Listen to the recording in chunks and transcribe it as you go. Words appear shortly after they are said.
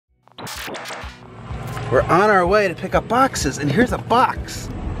We're on our way to pick up boxes, and here's a box.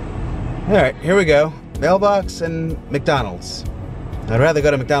 All right, here we go. Mailbox and McDonald's. I'd rather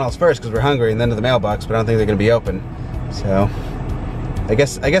go to McDonald's first because we're hungry, and then to the mailbox, but I don't think they're gonna be open. So, I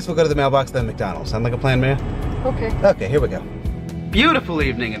guess we'll go to the mailbox, then McDonald's. Sound like a plan, Mia? Okay. Okay, here we go. Beautiful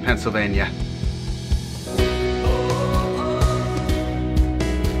evening in Pennsylvania.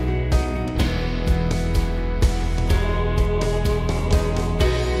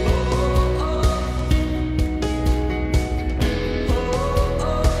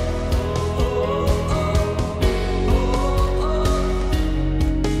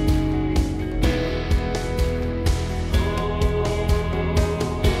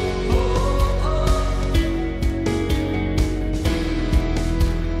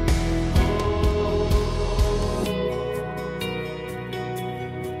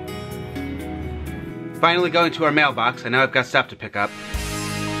 Finally going to our mailbox. I know I've got stuff to pick up.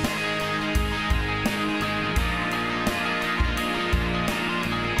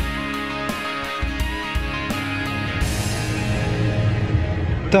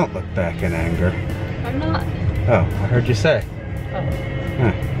 Don't look back in anger. I'm not. Oh, I heard you say. Oh.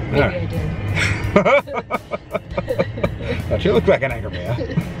 Huh. Maybe Right. I did. Don't you look back in anger, Mia.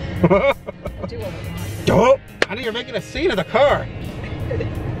 I do want to. Oh, honey, you're making a scene of the car.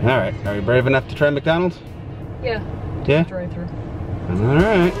 All right, are you brave enough to try McDonald's? Yeah. Yeah? Drive through. All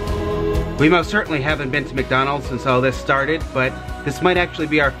right. We most certainly haven't been to McDonald's since all this started, but this might actually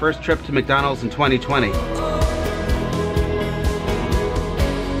be our first trip to McDonald's in 2020.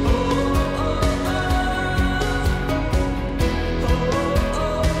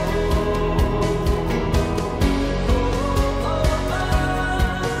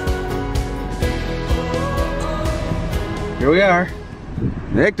 Here we are,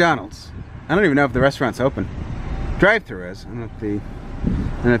 McDonald's. I don't even know if the restaurant's open. Drive-through is. I don't know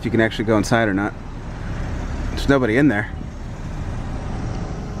if you can actually go inside or not. There's nobody in there.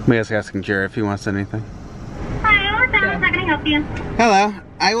 Mia's asking Jerry if he wants anything. Hi, McDonald's. How can I help you? Hello.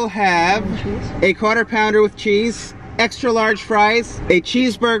 I will have a quarter pounder with cheese, extra large fries, a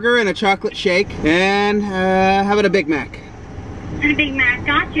cheeseburger, and a chocolate shake. And how about a Big Mac? And a Big Mac.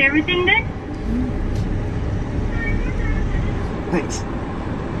 Gotcha. Everything good? Thanks.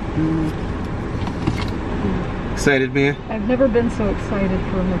 Excited, Mia? I've never been so excited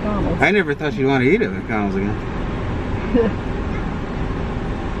for a McDonald's. I never thought you'd want to eat at McDonald's again.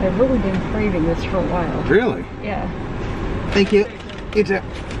 I've really been craving this for a while. Really? Yeah. Thank you. You too.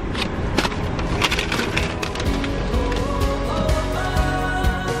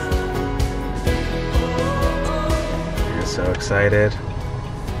 You're so excited.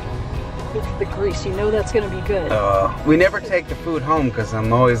 Look at the grease. You know that's going to be good. We never take the food home because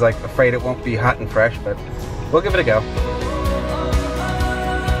I'm always like afraid it won't be hot and fresh, but we'll give it a go.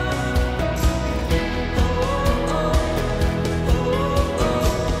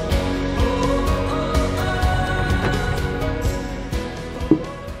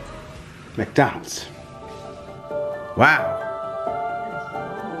 McDonald's. Wow.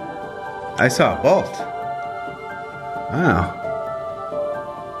 I saw a bolt. Wow.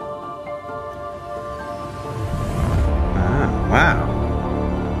 Wow.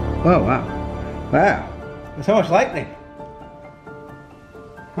 Oh, wow. Wow. There's so much lightning.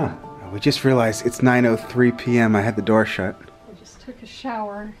 Huh. We just realized it's 9:03 p.m. I had the door shut. I just took a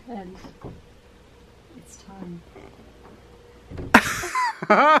shower and it's time.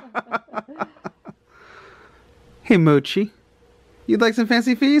 Hey, Mochi. You'd like some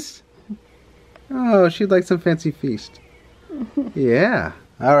fancy feast? Oh, she'd like some fancy feast. Yeah.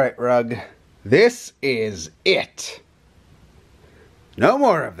 All right, Rug. This is it. No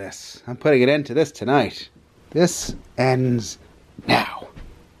more of this. I'm putting an end to this tonight. This ends now.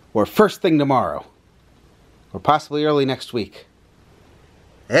 Or first thing tomorrow. Or possibly early next week.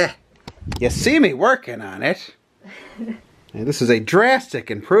 You see me working on it. And this is a drastic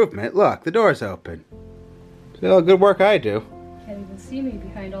improvement. Look, the door's open. See all the good work I do. Can't even see me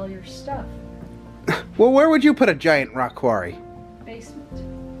behind all your stuff. Well, where would you put a giant rock quarry?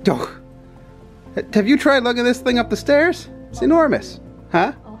 Basement. Oh. Have you tried lugging this thing up the stairs? It's enormous.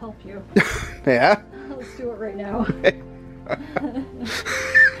 Huh? I'll help you. Yeah? Let's do it right now.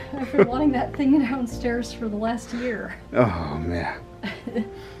 I've been wanting that thing downstairs for the last year. Oh, man.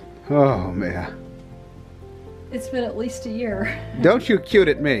 Oh, man. It's been at least a year. Don't you cute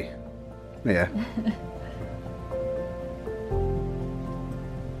at me. Yeah.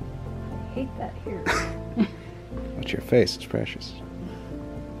 I hate that here. What's your face? It's precious.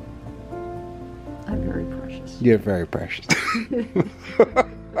 I'm very precious. You're very precious.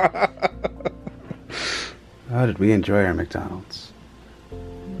 Oh, did we enjoy our McDonald's?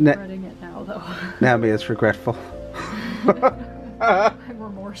 regretting it now, though. Now Mia's regretful. I'm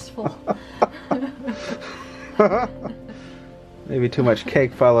remorseful. Maybe too much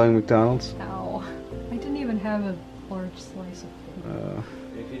cake following McDonald's. Ow. I didn't even have a large slice of cake.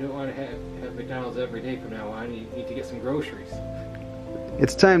 If you don't want to have McDonald's every day from now on, you need to get some groceries.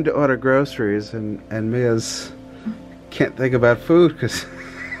 It's time to order groceries, and Mia's can't think about food because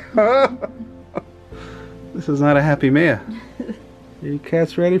this is not a happy Mia. Are you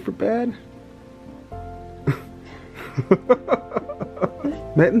cats ready for bed?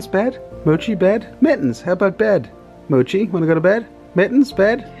 Mittens, bed? Mochi, bed? Mittens, how about bed? Mochi, wanna go to bed? Mittens,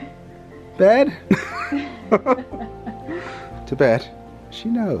 bed? Bed? To bed. She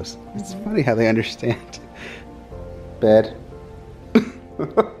knows. It's funny how they understand. Bed.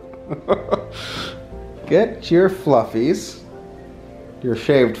 Get your fluffies, your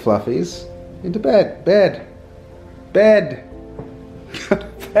shaved fluffies, into bed. Bed. Bed. Go to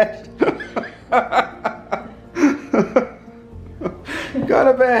bed. Go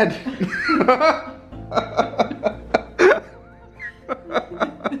to bed.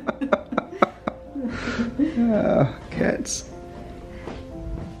 Oh, cats.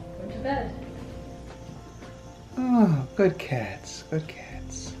 Go to bed. Oh, good cats. Good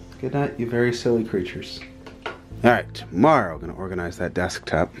cats. Good night, you very silly creatures. Alright, tomorrow I'm going to organize that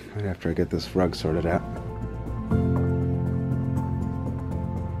desktop right after I get this rug sorted out.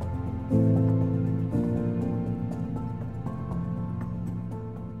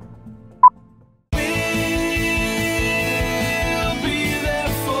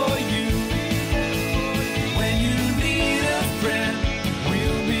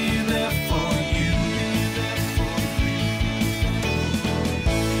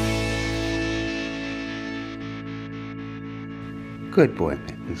 Good boy,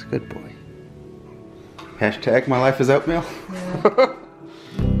 Mittens, good boy. Hashtag my life is oatmeal. Yeah.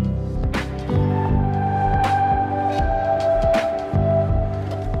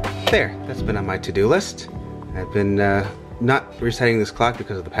 There, that's been on my to-do list. I've been not resetting this clock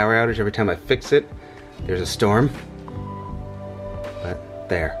because of the power outage. Every time I fix it, there's a storm. But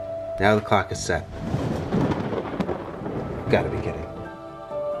there, now the clock is set. Gotta be kidding.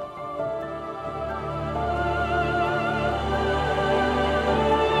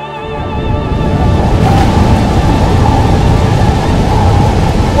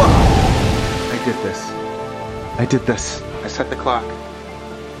 I did this. I set the clock.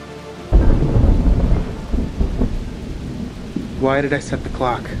 Why did I set the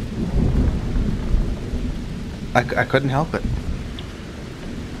clock? I couldn't help it.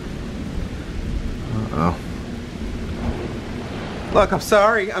 Uh-oh. Look, I'm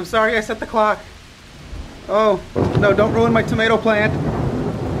sorry. I'm sorry I set the clock. Oh, no, don't ruin my tomato plant.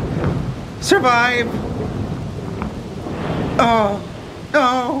 Survive! Oh,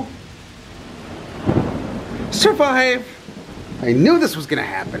 no! Survive! I knew this was gonna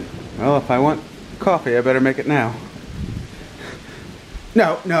happen. Well, if I want coffee, I better make it now.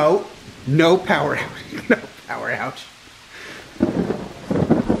 No, no, no power outage. No power outage.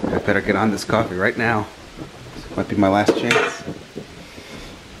 I better get on this coffee right now. This might be my last chance.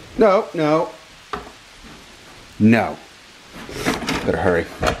 No, no. No. Better hurry.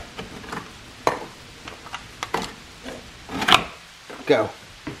 Go.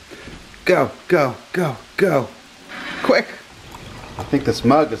 Go, go, go, go. Quick. I think this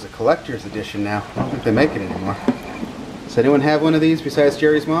mug is a collector's edition now. I don't think they make it anymore. Does anyone have one of these besides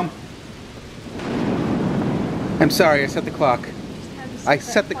Jerry's mom? I'm sorry, I set the clock. I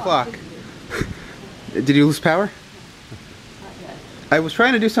set the clock. Did you lose power? Not yet. I was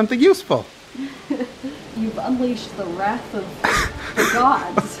trying to do something useful. You've unleashed the wrath of the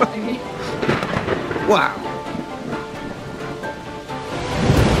gods. I mean, Wow.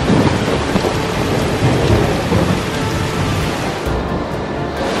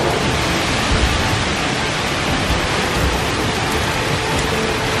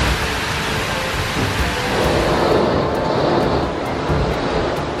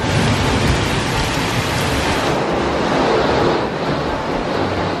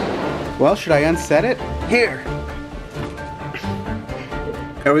 Well, should I unset it? Here.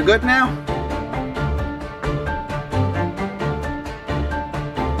 Are we good now?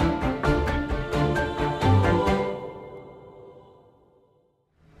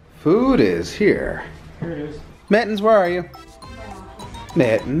 Food is here. Here it is. Mittens, where are you?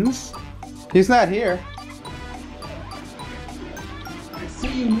 Mittens? He's not here. I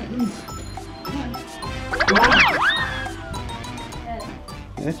see you, Mittens.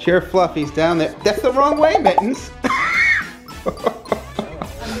 That's your fluffies down there. That's the wrong way, Mittens.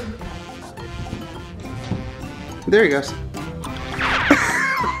 There he goes.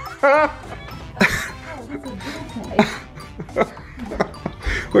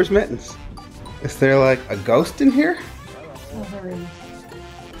 Where's Mittens? Is there like a ghost in here? Oh, there is.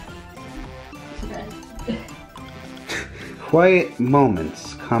 Quiet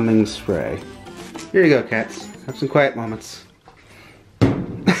moments, calming spray. Here you go, cats. Have some quiet moments.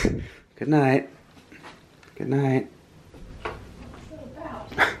 Good night. Good night.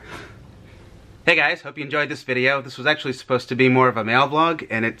 Hey guys, hope you enjoyed this video. This was actually supposed to be more of a mail vlog,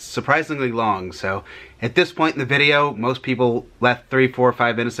 and it's surprisingly long, so at this point in the video, most people left 3, 4,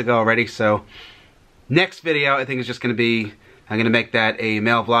 5 minutes ago already, so next video I think is just going to be, I'm going to make that a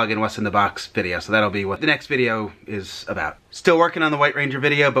mail vlog and what's in the box video, so that'll be what the next video is about. Still working on the White Ranger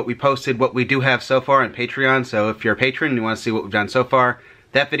video, but we posted what we do have so far on Patreon, so if you're a patron and you want to see what we've done so far,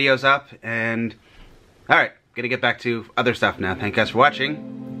 that video's up, and alright, gonna get back to other stuff now. Thank you guys for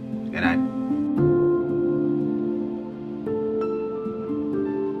watching. Good night.